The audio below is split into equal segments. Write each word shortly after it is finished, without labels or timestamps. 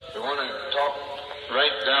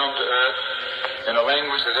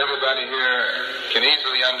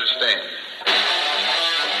understand?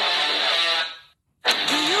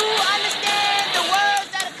 Do you understand the words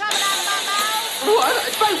that are coming out of my mouth? What?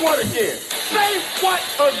 Say what again? Say what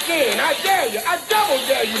again? I dare you. I double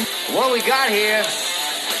dare you. What we got here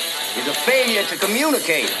is a failure to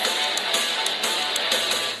communicate.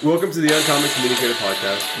 Welcome to the Uncommon Communicator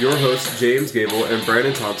Podcast. Your hosts, James Gable and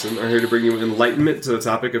Brandon Thompson, are here to bring you enlightenment to the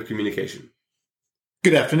topic of communication.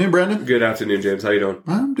 Good afternoon, Brandon. Good afternoon, James. How you doing?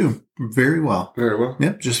 I'm doing very well. Very well.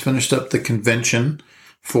 Yep, just finished up the convention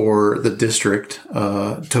for the district,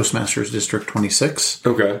 Toastmasters District 26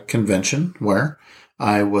 convention, where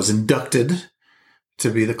I was inducted to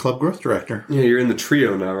be the club growth director. Yeah, you're in the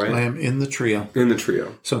trio now, right? I am in the trio. In the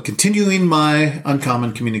trio. So continuing my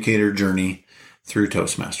uncommon communicator journey through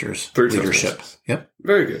Toastmasters leadership. Toastmasters. Yep.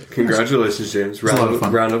 Very good. Congratulations, James.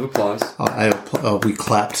 Round of applause. We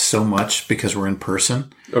clapped so much because we're in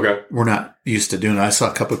person. Okay. We're not used to doing it. I saw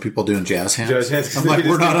a couple of people doing jazz hands. Jazz hands. I'm like,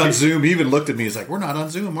 we're not on Zoom. He even looked at me. He's like, we're not on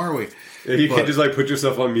Zoom, are we? Yeah, you can't just like put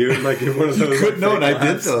yourself on mute and like give one of those. No, and I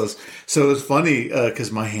did those. So it was funny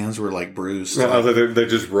because my hands were like bruised. No, they're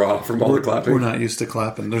just raw from all the clapping. We're not used to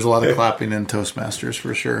clapping. There's a lot of clapping in Toastmasters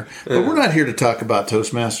for sure. But we're not here to talk about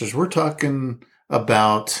Toastmasters. We're talking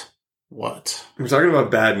about what? We're talking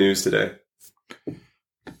about bad news today.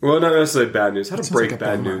 Well, not necessarily bad news. How to break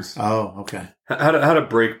bad news. Oh, okay. How to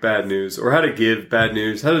break bad news, or how to give bad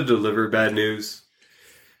news, how to deliver bad news.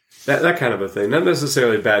 That kind of a thing. Not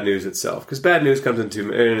necessarily bad news itself, because bad news comes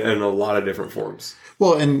in a lot of different forms.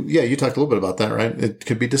 Well, and yeah, you talked a little bit about that, right? It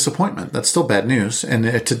could be disappointment. That's still bad news.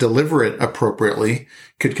 And to deliver it appropriately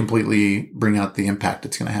could completely bring out the impact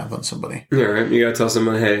it's going to have on somebody. Yeah, right. You got to tell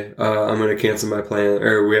someone, hey, I'm going to cancel my plan,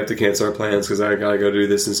 or we have to cancel our plans because I got to go do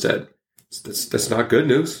this instead. That's not good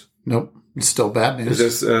news. Nope. It's still bad news.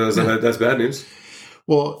 That's bad news.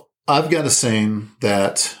 Well, I've got a saying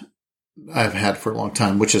that I've had for a long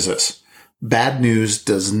time, which is this: bad news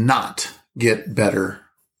does not get better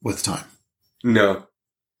with time. No,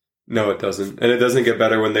 it doesn't. And it doesn't get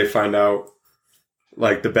better when they find out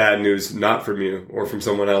like the bad news not from you or from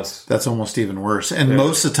someone else. That's almost even worse. And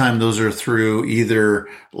most of the time those are through either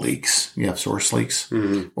leaks. You have source leaks,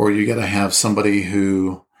 or you got to have somebody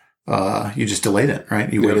who you just delayed it,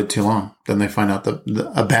 right? You waited too long. Then they find out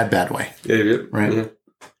a bad way. Yeah. Right. Yeah.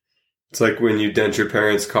 It's like when you dent your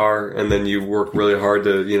parents' car and then you work really hard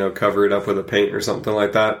to, cover it up with a paint or something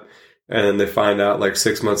like that. And then they find out like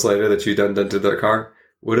 6 months later that you dented their car.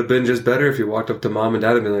 Would have been just better if you walked up to mom and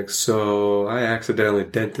dad and been like, so I accidentally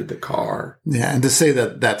dented the car. Yeah. And to say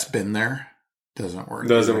that that's been there doesn't work.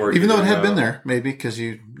 Even though it had been there, maybe because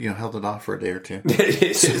you held it off for a day or two.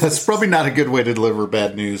 So that's probably not a good way to deliver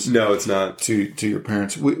bad news. No, it's not. To your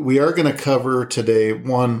parents. We are going to cover today,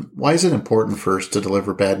 one, why is it important first to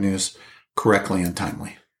deliver bad news correctly and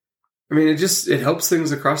timely? I mean, it helps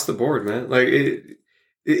things across the board, man. Like it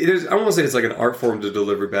is, I won't say it's like an art form to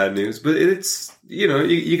deliver bad news, but it's,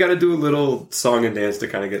 you got to do a little song and dance to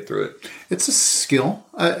kind of get through it. It's a skill.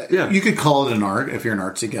 You could call it an art if you're an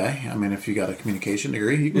artsy guy. I mean, if you got a communication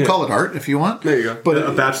degree, you can call it art if you want. There you go. But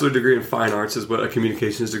a bachelor degree in fine arts is what a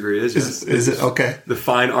communications degree is. Is it? Okay. The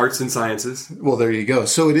fine arts and sciences. Well, there you go.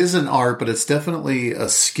 So it is an art, but it's definitely a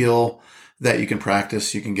skill that you can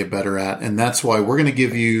practice, you can get better at. And that's why we're going to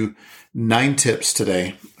give you 9 tips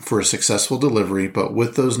today for a successful delivery. But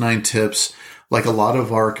with those 9 tips, like a lot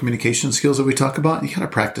of our communication skills that we talk about, you got to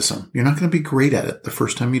practice them. You're not going to be great at it the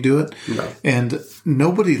first time you do it. No. And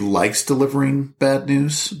nobody likes delivering bad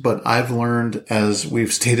news, but I've learned, as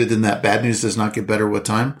we've stated in that bad news does not get better with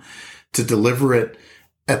time, to deliver it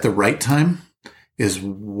at the right time is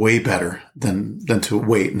way better than to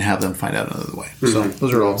wait and have them find out another way. So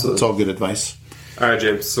that's all good advice. All right,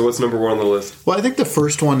 James. So what's number 1 on the list? Well, I think the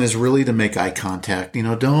first one is really to make eye contact.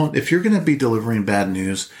 If you're going to be delivering bad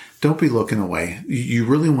news, don't be looking away. You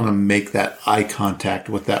really want to make that eye contact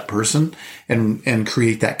with that person and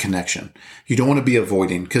create that connection. You don't want to be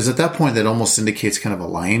avoiding, because at that point that almost indicates kind of a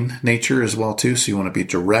lying nature as well too. So you want to be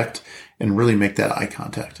direct and really make that eye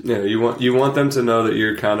contact. Yeah, you want them to know that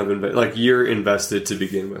you're kind of you're invested to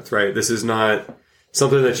begin with, right? This is not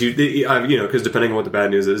something that because depending on what the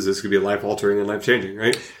bad news is, this could be life altering and life changing,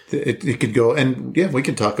 right? It could go, and yeah, we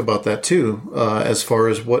can talk about that too. As far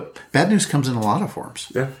as what bad news comes in a lot of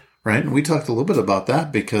forms, yeah, right. And we talked a little bit about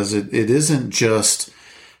that because it isn't just,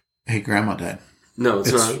 hey, grandma died. No,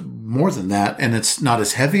 it's not. More than that, and it's not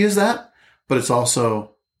as heavy as that, but it's also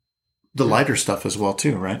the lighter stuff as well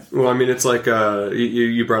too, right? Well, I mean, it's like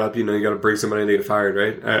you brought up, you got to bring somebody in to get fired,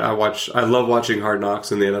 right? I love watching Hard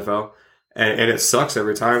Knocks in the NFL. And it sucks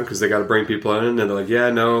every time because they got to bring people in and they're like, yeah,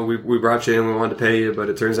 no, we brought you in, we wanted to pay you, but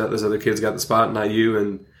it turns out this other kid's got the spot, not you.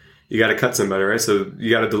 And, you got to cut somebody, right? So you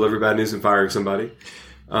got to deliver bad news and firing somebody.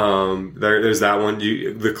 There's that one.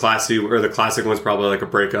 The classic one's probably like a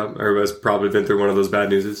breakup. Everybody's probably been through one of those bad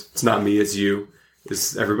newses. It's not me, it's you.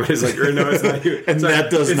 Everybody's like, no, it's not you. And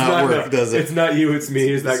that does not work, does it? It's not you, it's me.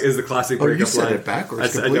 Is the classic breakup line. You said it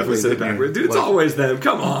backwards. I definitely said it backwards. Dude, it's always them.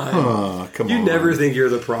 Come on. You never think you're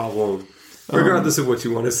the problem. Regardless of what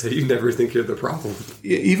you want to say, you never think you're the problem.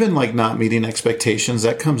 Even like not meeting expectations,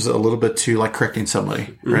 that comes a little bit to like correcting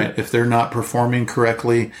somebody, right? If they're not performing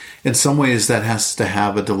correctly, in some ways that has to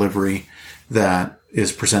have a delivery that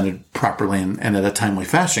is presented properly and at a timely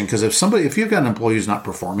fashion. Because if you've got an employee who's not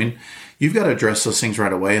performing, you've got to address those things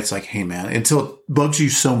right away. It's like, hey man, until it bugs you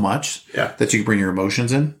so much that you bring your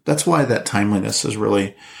emotions in. That's why that timeliness is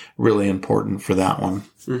really, really important for that one.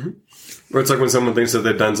 Mm-hmm. Or it's like when someone thinks that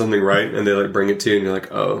they've done something right and they like bring it to you and you're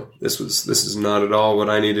like, oh, this is not at all what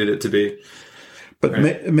I needed it to be. But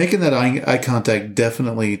right. Making that eye contact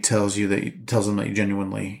definitely tells them that you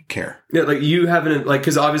genuinely care. Yeah, like you haven't, like,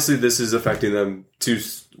 because obviously this is affecting them to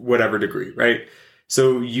whatever degree, right?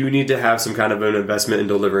 So you need to have some kind of an investment in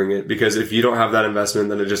delivering it, because if you don't have that investment,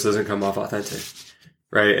 then it just doesn't come off authentic,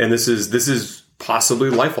 right? And this is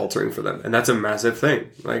possibly life altering for them, and that's a massive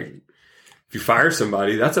thing. Like, if you fire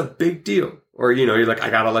somebody, that's a big deal. Or, you're like,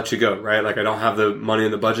 I gotta let you go, right? Like, I don't have the money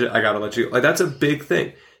in the budget, I gotta let you go. Like, that's a big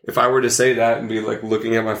thing. If I were to say that and be like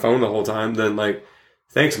looking at my phone the whole time, then like,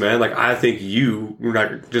 thanks, man. Like, I think you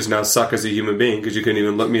just now suck as a human being because you couldn't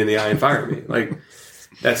even look me in the eye and fire me. Like,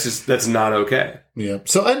 that's not okay. Yeah.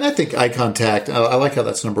 So, and I think eye contact, I like how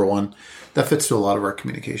that's number one. That fits to a lot of our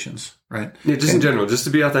communications, right? Yeah, just in general, just to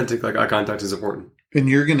be authentic, like eye contact is important. And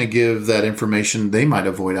you're going to give that information. They might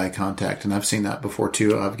avoid eye contact. And I've seen that before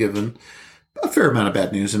too. I've given a fair amount of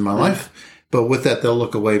bad news in my life. But with that, they'll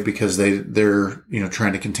look away because they're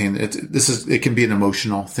trying to contain it. It can be an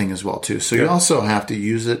emotional thing as well too. So you also have to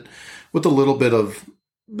use it with a little bit of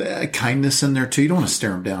kindness in there too. You don't want to stare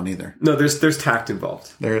them down either. No, there's tact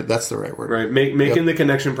involved. That's the right word. Right. Making the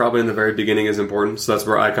connection probably in the very beginning is important. So that's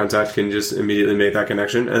where eye contact can just immediately make that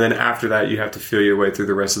connection. And then after that, you have to feel your way through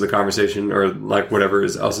the rest of the conversation or like whatever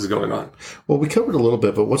else is going on. Well, we covered a little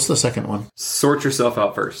bit, but what's the second one? Sort yourself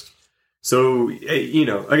out first. So,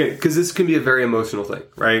 again, because this can be a very emotional thing,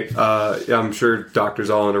 right? I'm sure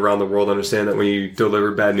doctors all around the world understand that when you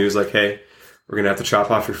deliver bad news, like, hey, we're going to have to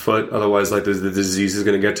chop off your foot. Otherwise, like, the disease is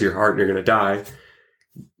going to get to your heart and you're going to die.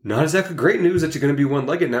 Not exactly great news that you're going to be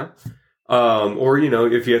one-legged now. Or,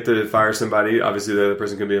 if you have to fire somebody, obviously the other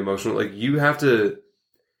person can be emotional. Like, you have to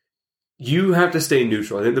stay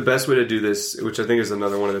neutral. I think the best way to do this, which I think is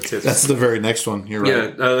another one of the tips. That's the very next one. You're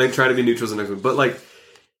right. Yeah, I think try to be neutral is the next one. But, like,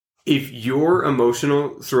 if you're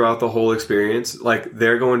emotional throughout the whole experience, like,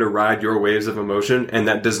 they're going to ride your waves of emotion, and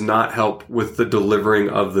that does not help with the delivering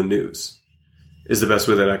of the news, is the best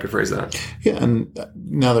way that I could phrase that. Yeah, and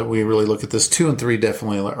now that we really look at this, 2 and 3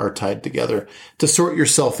 definitely are tied together. To sort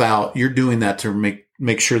yourself out, you're doing that to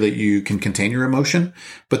make sure that you can contain your emotion,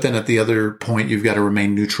 but then at the other point, you've got to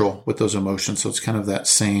remain neutral with those emotions. So it's kind of that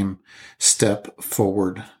same step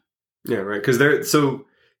forward. Yeah, right. Because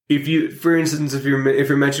if you, for instance, if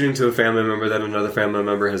you're mentioning to a family member that another family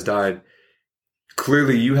member has died,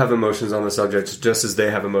 clearly you have emotions on the subject just as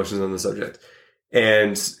they have emotions on the subject.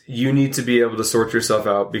 And you need to be able to sort yourself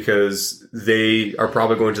out because they are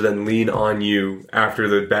probably going to then lean on you after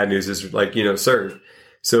the bad news is like, served.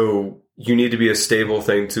 So you need to be a stable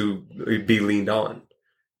thing to be leaned on,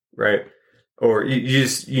 right? Or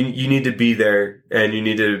you need to be there and you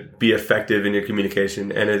need to be effective in your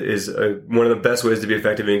communication. And it is one of the best ways to be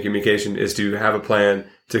effective in communication is to have a plan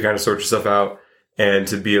to kind of sort yourself out and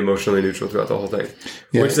to be emotionally neutral throughout the whole thing.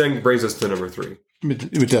 Yeah. Which then brings us to number 3.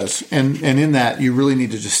 It does. And in that, you really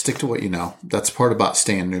need to just stick to what you know. That's part about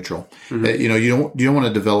staying neutral. Mm-hmm. You don't want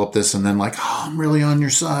to develop this and then like, oh, I'm really on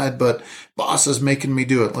your side, but boss is making me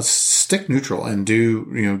do it. Let's stick neutral and give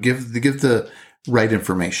the right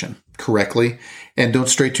information correctly, and don't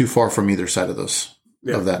stray too far from either side of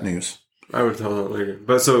of that news. I would totally agree.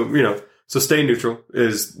 But so stay neutral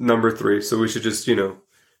is number 3. So we should just,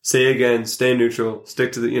 say again, stay neutral,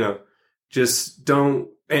 stick to the, just don't.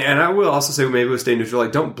 And I will also say maybe with stay neutral,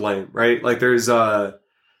 like, don't blame, right? Like, there's, I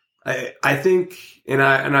think, and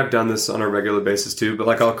I've done this on a regular basis too, but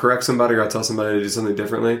like, I'll correct somebody or I'll tell somebody to do something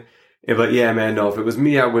differently. But yeah, man, no, if it was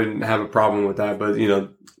me, I wouldn't have a problem with that. But,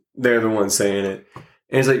 they're the ones saying it.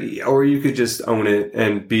 And it's like, or you could just own it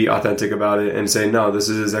and be authentic about it and say, no, this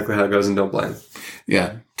is exactly how it goes and don't blame.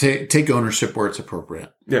 Yeah. Take ownership where it's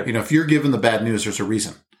appropriate. Yeah. If you're given the bad news, there's a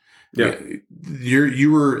reason. Yeah.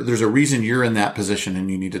 There's a reason you're in that position and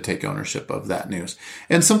you need to take ownership of that news.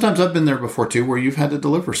 And sometimes I've been there before too, where you've had to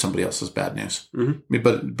deliver somebody else's bad news,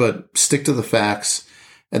 but stick to the facts.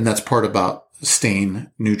 And that's part about staying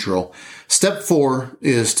neutral. Step 4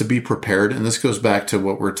 is to be prepared. And this goes back to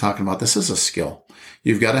what we're talking about. This is a skill.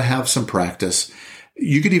 You've got to have some practice.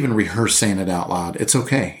 You could even rehearse saying it out loud. It's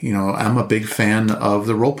okay. You know, I'm a big fan of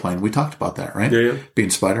the role playing. We talked about that, right? Yeah.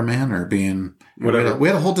 Being Spider-Man or being whatever. We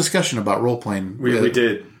had a whole discussion about role playing. We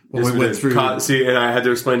did. When we went through. See, and I had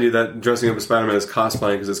to explain to you that dressing up as Spider-Man is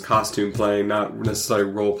cosplaying because it's costume playing, not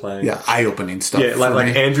necessarily role playing. Yeah, eye-opening stuff. Yeah,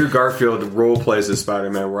 like Andrew Garfield role plays as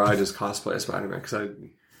Spider-Man, where I just cosplay as Spider-Man because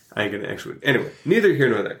I ain't gonna actually. Anyway, neither here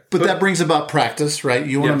nor there. But that brings about practice, right?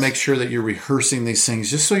 You want to Yes. make sure that you're rehearsing these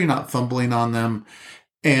things just so you're not fumbling on them.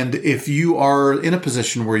 And if you are in a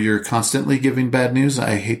position where you're constantly giving bad news,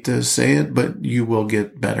 I hate to say it, but you will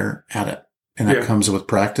get better at it. And that comes with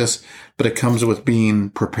practice, but it comes with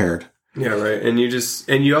being prepared. Yeah, right. And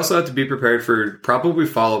you also have to be prepared for probably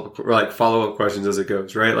follow up questions as it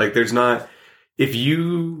goes, right? Like there's not, if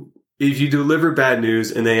you deliver bad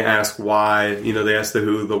news and they ask why, you know, they ask the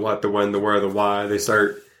who, the what, the when, the where, the why, they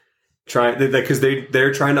start trying, because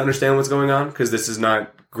they're trying to understand what's going on because this is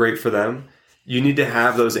not great for them. You need to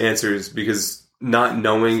have those answers because not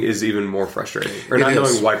knowing is even more frustrating, or not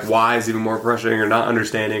knowing like why is even more frustrating, or not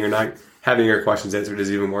understanding, or not having your questions answered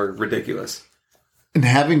is even more ridiculous. And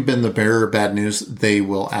having been the bearer of bad news, they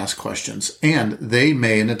will ask questions. And they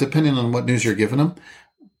may, and depending on what news you're giving them,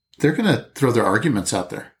 they're going to throw their arguments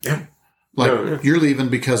out there. Yeah. Like, you're leaving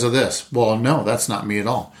because of this. Well, no, that's not me at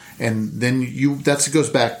all. And then that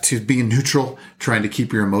goes back to being neutral, trying to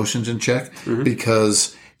keep your emotions in check,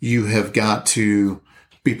 because you have got to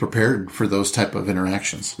be prepared for those type of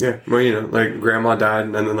interactions. Yeah. Well, you know, like grandma died,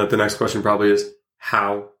 and then like the next question probably is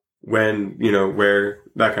how, when, you know, where,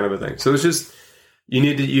 that kind of a thing. So it's just,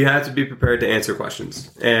 you have to be prepared to answer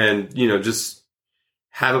questions, and, you know, just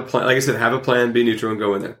have a plan. Like I said, have a plan, be neutral, and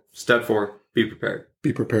go in there. Step 4, be prepared.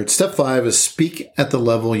 Be prepared. Step 5 is speak at the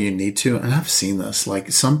level you need to. And I've seen this.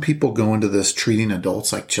 Like some people go into this treating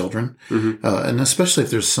adults like children, and especially if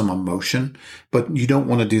there's some emotion, but you don't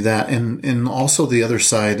want to do that. And also the other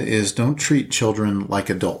side is don't treat children like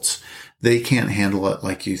adults. They can't handle it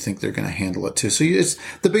like you think they're going to handle it too. So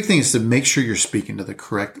the big thing is to make sure you're speaking to the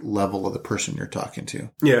correct level of the person you're talking to.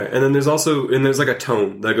 Yeah. And then there's like a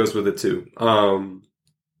tone that goes with it too.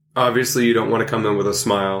 Obviously you don't want to come in with a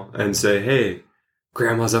smile and say, hey,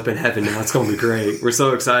 grandma's up in heaven now. It's going to be great. We're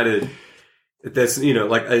so excited. That's, you know,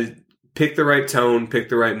 like pick the right tone, pick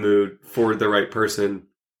the right mood for the right person,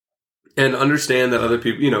 and understand that other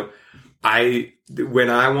people, you know, when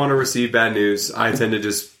I want to receive bad news, I tend to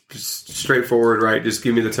just straightforward, right? Just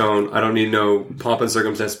give me the tone. I don't need no pomp and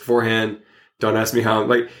circumstance beforehand. Don't ask me how.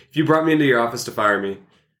 Like, if you brought me into your office to fire me,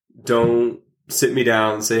 don't sit me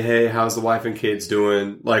down and say, hey, how's the wife and kids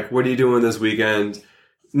doing? Like, what are you doing this weekend?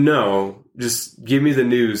 No, just give me the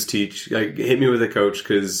news, teach. Like, hit me with a coach,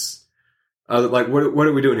 because, like, what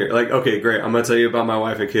are we doing here? Like, okay, great. I'm going to tell you about my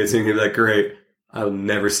wife and kids, and you're like, great. I'll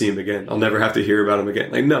never see him again. I'll never have to hear about him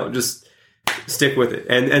again. Like, no, just stick with it.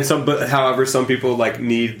 But however, some people like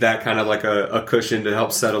need that kind of like a cushion to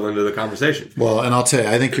help settle into the conversation. Well, and I'll tell you,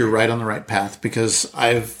 I think you're right on the right path, because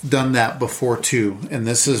I've done that before too. And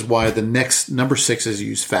this is why the next number 6 is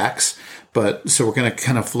use facts. But so we're going to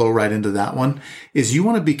kind of flow right into that one. Is you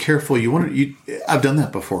want to be careful. I've done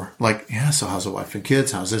that before. Like, yeah, so how's the wife and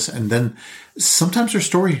kids? How's this? And then sometimes they're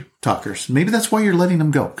story talkers. Maybe that's why you're letting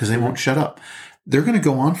them go, because they won't shut up. They're going to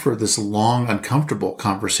go on for this long, uncomfortable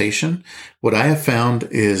conversation. What I have found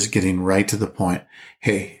is getting right to the point.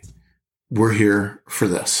 Hey, we're here for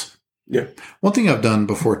this. Yeah. One thing I've done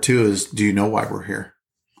before too is, do you know why we're here?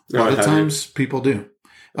 A lot of times people do.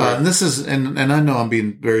 Right. And this is, and I know I'm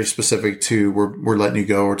being very specific to we're letting you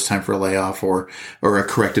go, or it's time for a layoff, or a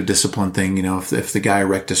corrective discipline thing. You know, if the guy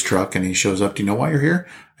wrecked his truck and he shows up, do you know why you're here?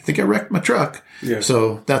 I think I wrecked my truck. Yeah.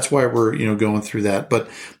 So that's why we're, you know, going through that. But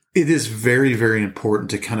it is very, very important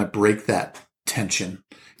to kind of break that tension.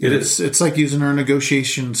 It's like using our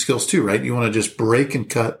negotiation skills too, right? You want to just break and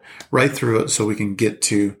cut right through it so we can get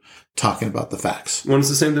to talking about the facts. Well, it's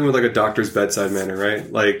the same thing with like a doctor's bedside manner,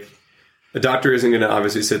 right? Like, a doctor isn't going to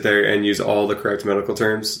obviously sit there and use all the correct medical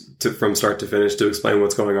terms from start to finish to explain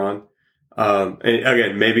what's going on. And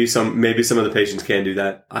again, maybe some of the patients can do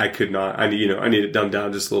that. I could not. I need it dumbed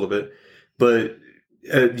down just a little bit. But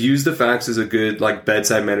use the facts as a good like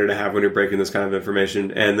bedside manner to have when you're breaking this kind of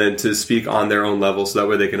information, and then to speak on their own level so that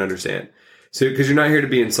way they can understand. So, because you're not here to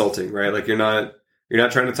be insulting, right? Like you're not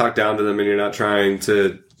trying to talk down to them, and you're not trying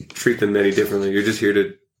to treat them any differently. You're just here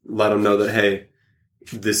to let them know that, hey,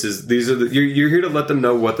 you're here to let them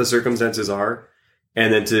know what the circumstances are,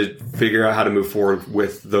 and then to figure out how to move forward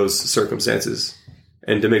with those circumstances,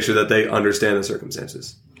 and to make sure that they understand the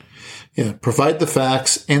circumstances. Yeah, provide the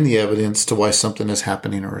facts and the evidence to why something is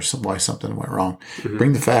happening or why something went wrong. Mm-hmm.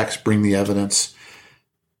 Bring the facts, bring the evidence.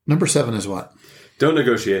 Number 7 is what? Don't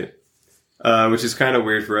negotiate, which is kind of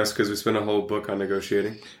weird for us because we spent a whole book on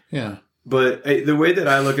negotiating. Yeah. But the way that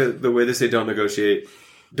I look at the way they say don't negotiate,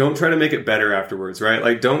 don't try to make it better afterwards, right?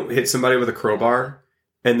 Like, don't hit somebody with a crowbar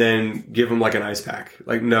and then give them like an ice pack.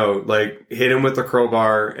 Like, no, like hit him with the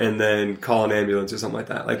crowbar and then call an ambulance or something like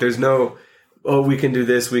that. Like, there's no, oh, we can do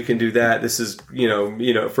this, we can do that. This is,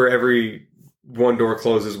 for every one door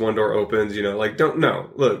closes, one door opens, like,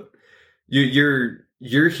 look,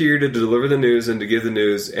 you're here to deliver the news and to give the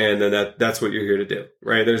news. And then that's what you're here to do,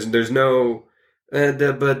 right? There's no,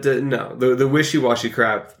 no, the wishy-washy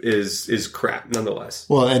crap is crap nonetheless.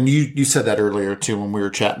 Well, and you said that earlier too when we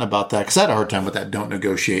were chatting about that, because I had a hard time with that. Don't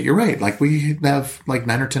negotiate. You're right. Like, we have like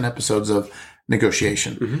 9 or 10 episodes of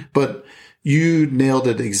negotiation, mm-hmm. but you nailed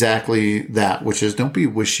it exactly that, which is don't be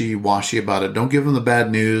wishy-washy about it. Don't give them the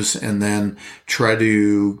bad news and then try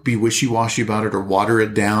to be wishy-washy about it or water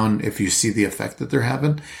it down if you see the effect that they're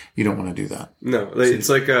having. You don't want to do that. No, it's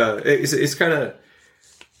like it's kind of.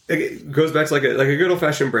 It goes back to like a good old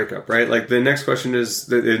fashioned breakup, right? Like the next question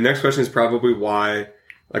is probably why,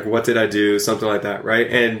 like what did I do, something like that, right?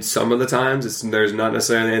 And some of the times there's not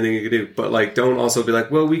necessarily anything you can do, but like don't also be like,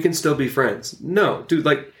 well, we can still be friends. No, dude,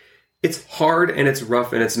 like it's hard and it's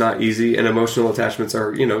rough and it's not easy and emotional attachments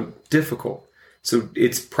are difficult. So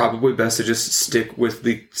it's probably best to just stick with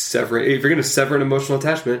the severing. If you're going to sever an emotional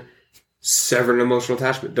attachment. Sever an emotional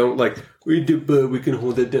attachment. Don't like we do, but we can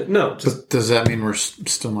hold it down. No, but does that mean we're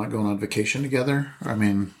still not going on vacation together? I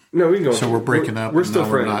mean, no, we can go. So we're breaking up. We're still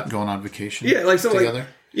friends. We're not going on vacation. Yeah, like so, together.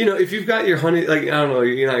 Like if you've got your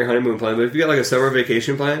you're not your honeymoon plan, but if you got like a summer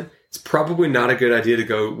vacation plan, it's probably not a good idea to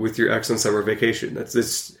go with your ex on summer vacation. That's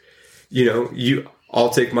this,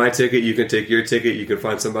 I'll take my ticket, you can take your ticket, you can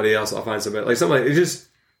find somebody else, I'll find somebody like something like it just,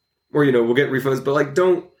 or we'll get refunds, but like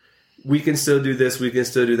don't. We can still do this, we can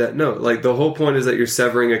still do that. No, like the whole point is that you're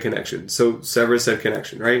severing a connection. So sever said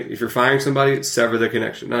connection, right? If you're firing somebody, sever the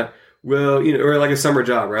connection. Not, or like a summer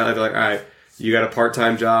job, right? Like, all right, you got a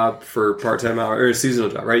part-time job for part-time hour, or a seasonal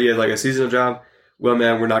job, right? You had like a seasonal job. Well,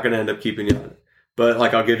 man, we're not going to end up keeping you on it. But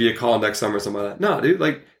like, I'll give you a call next summer or something like that. No, dude,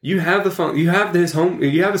 like you have the phone, you have his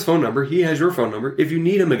phone number. He has your phone number. If you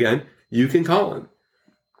need him again, you can call him.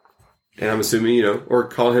 And I'm assuming, or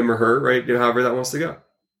call him or her, right? However that wants to go.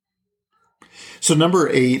 So number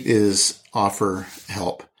 8 is offer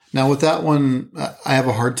help. Now with that one, I have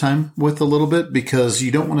a hard time with a little bit because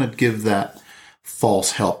you don't want to give that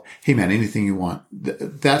false help. Hey man, anything you want.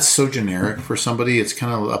 That's so generic for somebody. It's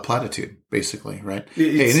kind of a platitude basically, right?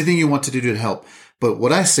 Hey, anything you want to do to help. But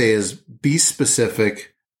what I say is be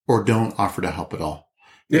specific or don't offer to help at all.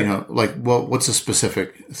 Yeah. What's a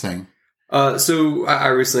specific thing? So I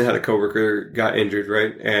recently had a coworker got injured,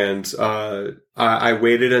 right? And I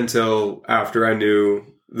waited until after I knew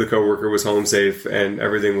the coworker was home safe and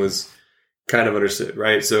everything was kind of understood,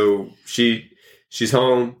 right? So she's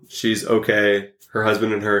home, she's okay. Her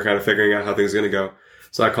husband and her are kind of figuring out how things are going to go.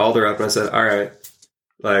 So I called her up and I said, all right,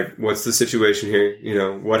 like, what's the situation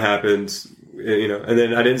here? What happened? And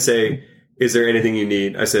then I didn't say, is there anything you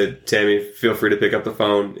need? I said, Tammy, feel free to pick up the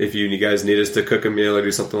phone. If you guys need us to cook a meal or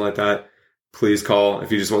do something like that, please call.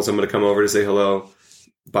 If you just want someone to come over to say hello,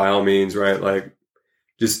 by all means, right? Like,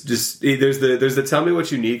 just there's the tell me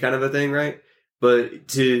what you need kind of a thing, right? But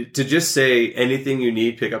to just say anything you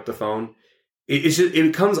need, pick up the phone.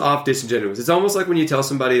 It comes off disingenuous. It's almost like when you tell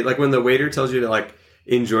somebody, like when the waiter tells you to like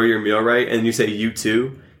enjoy your meal, right? And you say you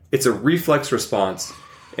too. It's a reflex response,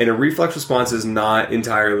 and a reflex response is not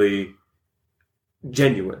entirely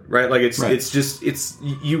genuine, right? Like it's just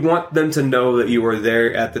you want them to know that you were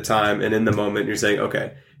there at the time and in the moment. You're saying,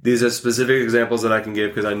 okay, these are specific examples that I can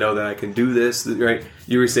give because I know that I can do this, right?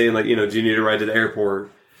 You were saying like, do you need a ride to the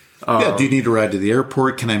airport? Do you need a ride to the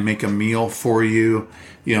airport? Can I make a meal for you?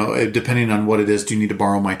 Depending on what it is, do you need to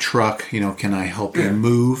borrow my truck? Can I help you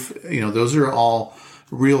move? Those are all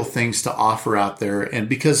real things to offer out there. And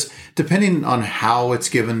because depending on how it's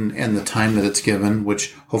given and the time that it's given,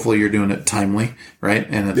 which hopefully you're doing it timely, right?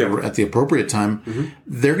 And at the appropriate time, mm-hmm.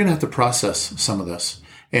 they're going to have to process some of this.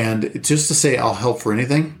 And just to say, I'll help for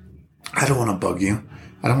anything, I don't want to bug you.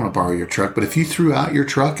 I don't want to borrow your truck. But if you threw out your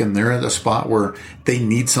truck and they're at a spot where they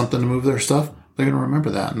need something to move their stuff, they're going to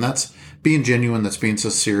remember that. And that's being genuine. That's being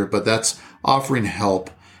sincere, but that's offering help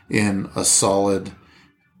in a solid,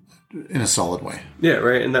 in a solid way. Yeah,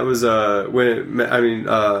 right. And that was I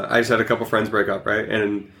just had a couple friends break up, right?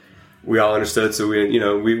 And we all understood. So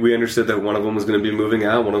we understood that one of them was going to be moving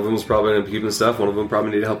out. One of them was probably going to be keeping stuff. One of them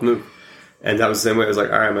probably needed help move. And that was the same way. It was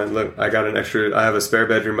like, all right, man, look, I have a spare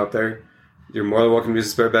bedroom up there. You're more than welcome to use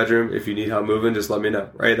the spare bedroom. If you need help moving, just let me know,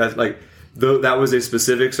 right? That's like, that was a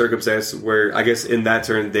specific circumstance where I guess in that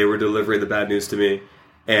turn they were delivering the bad news to me.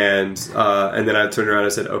 And then I turned around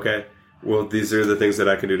and said, okay, well, these are the things that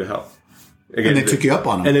I can do to help. Again, and they took you up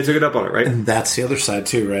on it. And they took it up on it, right? And that's the other side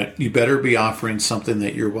too, right? You better be offering something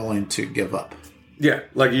that you're willing to give up. Yeah,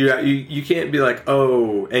 like you can't be like,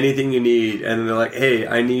 oh, anything you need, and then they're like, hey,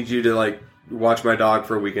 I need you to like watch my dog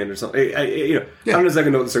for a weekend or something. I don't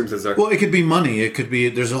exactly know what the circumstances are. Well, it could be money. It could be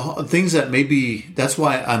things that maybe. That's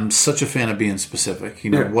why I'm such a fan of being specific.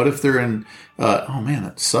 What if they're in? Oh man,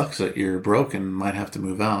 it sucks that you're broke and might have to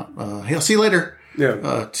move out. Hey, I'll see you later.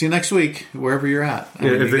 Yeah. See you next week, wherever you're at.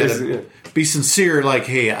 You gotta be sincere. Like,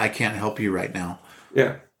 hey, I can't help you right now.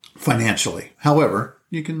 Yeah. Financially, however,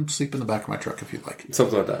 you can sleep in the back of my truck if you'd like.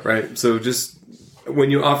 Something like that, right? So just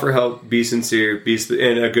when you offer help, be sincere.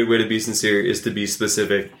 And a good way to be sincere is to be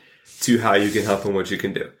specific to how you can help and what you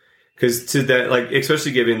can do. Because to that, like,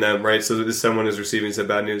 especially giving them, right? So if someone is receiving some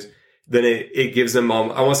bad news, then it gives them,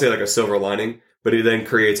 I won't say like a silver lining, but it then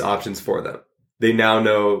creates options for them. They now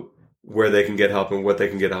know where they can get help and what they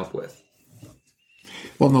can get help with.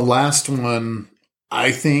 Well, and the last one,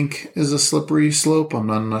 I think, is a slippery slope. I'm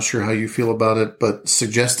not sure how you feel about it, but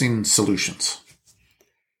suggesting solutions.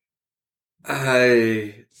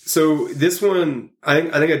 So this one, I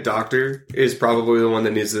think a doctor is probably the one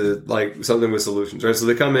that needs to, like, something with solutions, right? So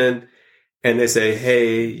they come in and they say,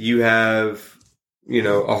 hey, you have,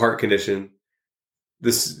 a heart condition.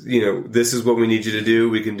 This is what we need you to do.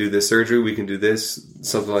 We can do this surgery. We can do this,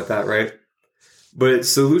 something like that, right? But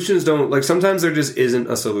solutions don't, like, sometimes there just isn't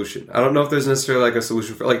a solution. I don't know if there's necessarily like a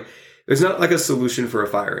solution for, like, there's not like a solution for a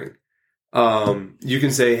firing. You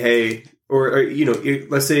can say, hey, or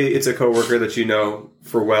let's say it's a coworker that you know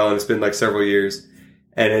for well, and it's been like several years,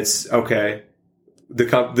 and it's okay.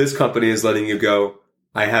 This company is letting you go.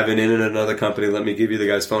 I have an in another company. Let me give you the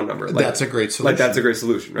guy's phone number. Like, that's a great solution. Like, that's a great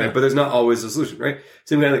solution, right? Yeah. But there's not always a solution, right?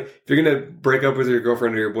 Same kind of like, if you're going to break up with your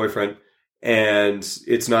girlfriend or your boyfriend and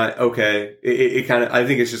it's not okay, it kind of, I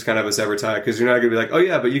think it's just kind of a severed tie, because you're not going to be like, oh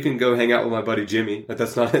yeah, but you can go hang out with my buddy Jimmy. Like,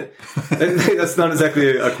 that's not it. That's not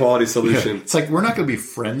exactly a quality solution. Yeah. It's like, we're not going to be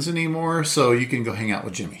friends anymore, so you can go hang out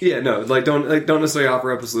with Jimmy. Yeah, no, like, don't necessarily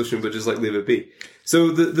offer up a solution, but just like leave it be.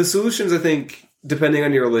 So the solutions, I think, depending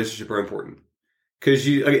on your relationship, are important. Because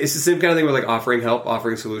it's the same kind of thing with like offering help,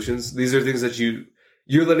 offering solutions. These are things that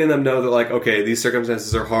you're letting them know that, like, okay, these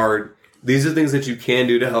circumstances are hard. These are things that you can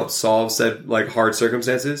do to help solve said like hard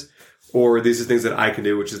circumstances, or these are things that I can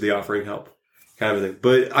do, which is the offering help kind of thing.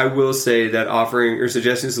 But I will say that offering or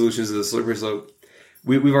suggesting solutions is a slippery slope.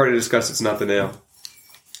 We've already discussed it's not the nail,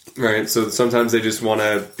 right? So sometimes they just want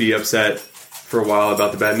to be upset for a while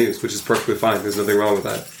about the bad news, which is perfectly fine. There's nothing wrong with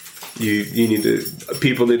that.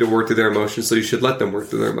 People need to work through their emotions, so you should let them work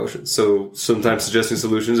through their emotions. So sometimes suggesting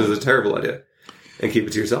solutions is a terrible idea, and keep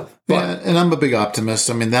it to yourself. Yeah, and I'm a big optimist.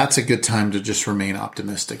 I mean, that's a good time to just remain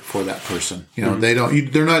optimistic for that person. Mm-hmm. They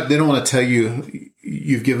don't want to tell you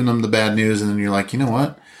you've given them the bad news, and then you're like, you know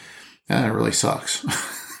what? That really sucks.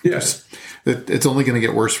 Yes. It's only going to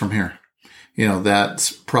get worse from here.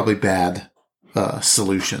 That's probably bad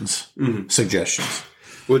solutions, suggestions.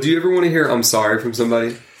 Well, do you ever want to hear I'm sorry from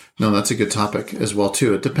somebody? No, that's a good topic as well,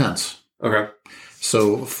 too. It depends. Okay.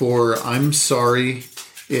 So for I'm sorry,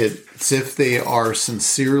 it's if they are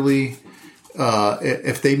sincerely,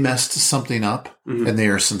 if they messed something up and they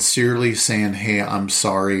are sincerely saying, hey, I'm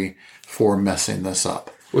sorry for messing this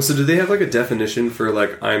up. Well, so do they have like a definition for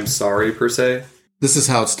like I'm sorry per se? This is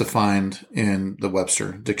how it's defined in the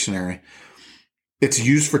Webster Dictionary. It's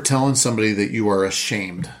used for telling somebody that you are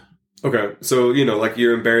ashamed. Okay. So, like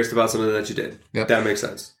you're embarrassed about something that you did. Yep. That makes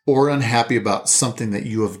sense. Or unhappy about something that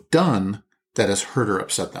you have done that has hurt or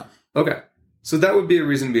upset them. Okay. So that would be a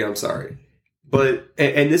reason to be I'm sorry. But,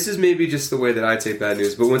 and this is maybe just the way that I take bad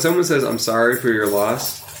news, but when someone says I'm sorry for your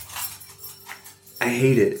loss, I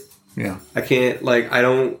hate it. Yeah. I can't, like,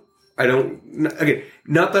 okay,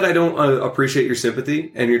 not that I don't appreciate your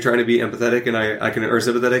sympathy and you're trying to be empathetic and or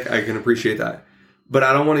sympathetic, I can appreciate that. But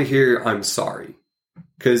I don't want to hear I'm sorry.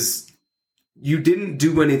 Because you didn't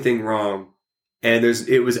do anything wrong, and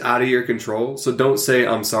it was out of your control. So don't say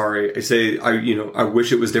I'm sorry. Say I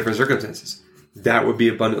wish it was different circumstances. That would be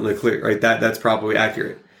abundantly clear, right? That's probably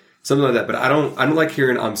accurate, something like that. But I don't like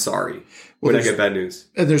hearing I'm sorry when I get bad news.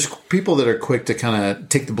 And there's people that are quick to kind of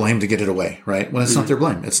take the blame to get it away, right? When it's not their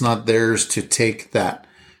blame, it's not theirs to take that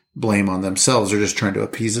blame on themselves. They're just trying to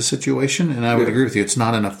appease the situation. And I would agree with you. It's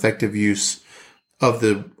not an effective use of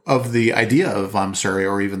the idea of I'm sorry,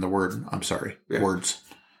 or even the word I'm sorry, words.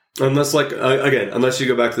 Unless unless you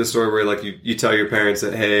go back to the story where like you tell your parents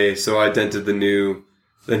that, hey, so I dented the new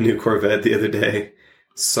Corvette the other day.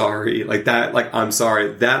 Sorry. Like that, like I'm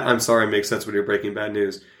sorry. That I'm sorry makes sense when you're breaking bad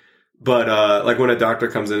news. But like when a doctor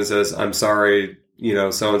comes in and says, I'm sorry,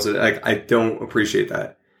 so-and-so, like I don't appreciate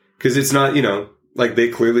that. Because it's not, like they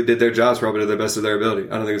clearly did their jobs probably to the best of their ability.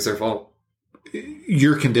 I don't think it's their fault.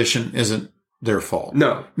 Your condition isn't their fault.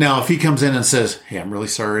 No. Now, if he comes in and says, hey, I'm really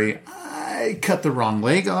sorry, I cut the wrong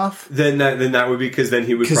leg off. Then that would be because then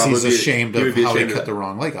he would probably he's ashamed of how he cut that. the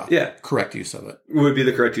wrong leg off. Yeah. Correct use of it. Would be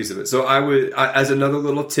the correct use of it. So as another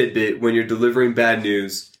little tidbit, when you're delivering bad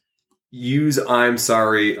news, use I'm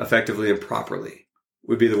sorry effectively and properly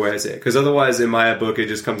would be the way I say it. Because otherwise, in my book, it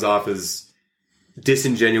just comes off as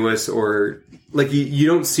disingenuous or like you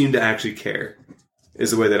don't seem to actually care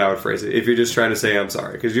is the way that I would phrase it. If you're just trying to say I'm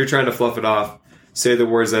sorry. Because you're trying to fluff it off, say the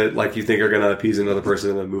words that like you think are going to appease another person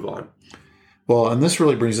and then move on. Well, and this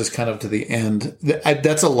really brings us kind of to the end.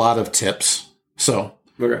 That's a lot of tips. So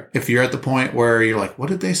if you're at the point where you're like, what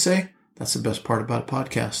did they say? That's the best part about a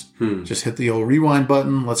podcast. Just hit the old rewind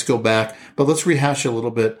button. Let's go back. But let's rehash a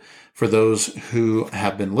little bit for those who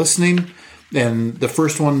have been listening. And the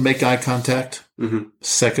first one, make eye contact. Mm-hmm.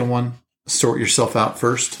 Second one, sort yourself out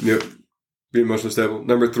first. Yep. Be emotionally stable.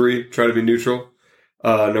 Number 3, try to be neutral.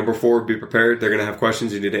 Number 4, be prepared. They're going to have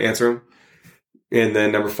questions. You need to answer them. And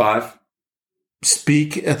then number 5,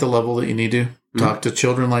 speak at the level that you need to. Talk to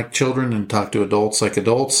children like children and talk to adults like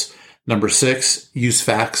adults. Number 6, use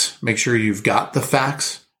facts. Make sure you've got the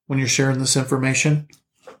facts when you're sharing this information.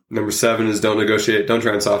 Number 7 is don't negotiate. Don't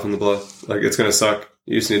try and soften the blow. Like, it's going to suck.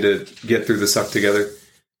 You just need to get through the suck together.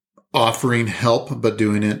 Offering help, but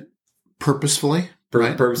doing it purposefully.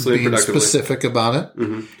 Right? Purposely and being productively. Specific about it.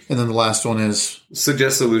 Mm-hmm. And then the last one is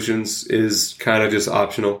suggest solutions is kind of just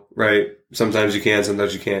optional, right? Sometimes you can,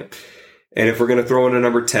 sometimes you can't. And if we're going to throw in a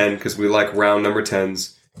number 10, because we like round number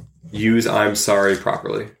 10s, use I'm sorry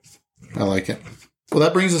properly. I like it. Well,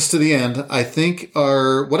 that brings us to the end. I think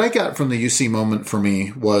what I got from the UC moment for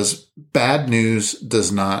me was bad news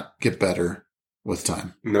does not get better with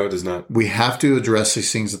time. No, it does not. We have to address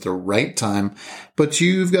these things at the right time. But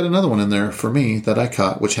you've got another one in there for me that I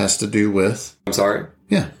caught, which has to do with I'm sorry.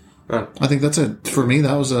 Yeah. Oh. I think that's it. For me,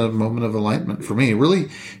 that was a moment of enlightenment for me. Really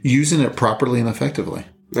using it properly and effectively.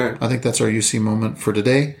 All right. I think that's our UC moment for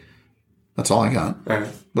today. That's all I got. All right.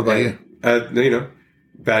 What about you?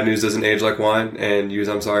 Bad news doesn't age like wine, and use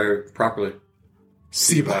I'm sorry properly.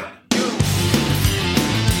 See you. Bye.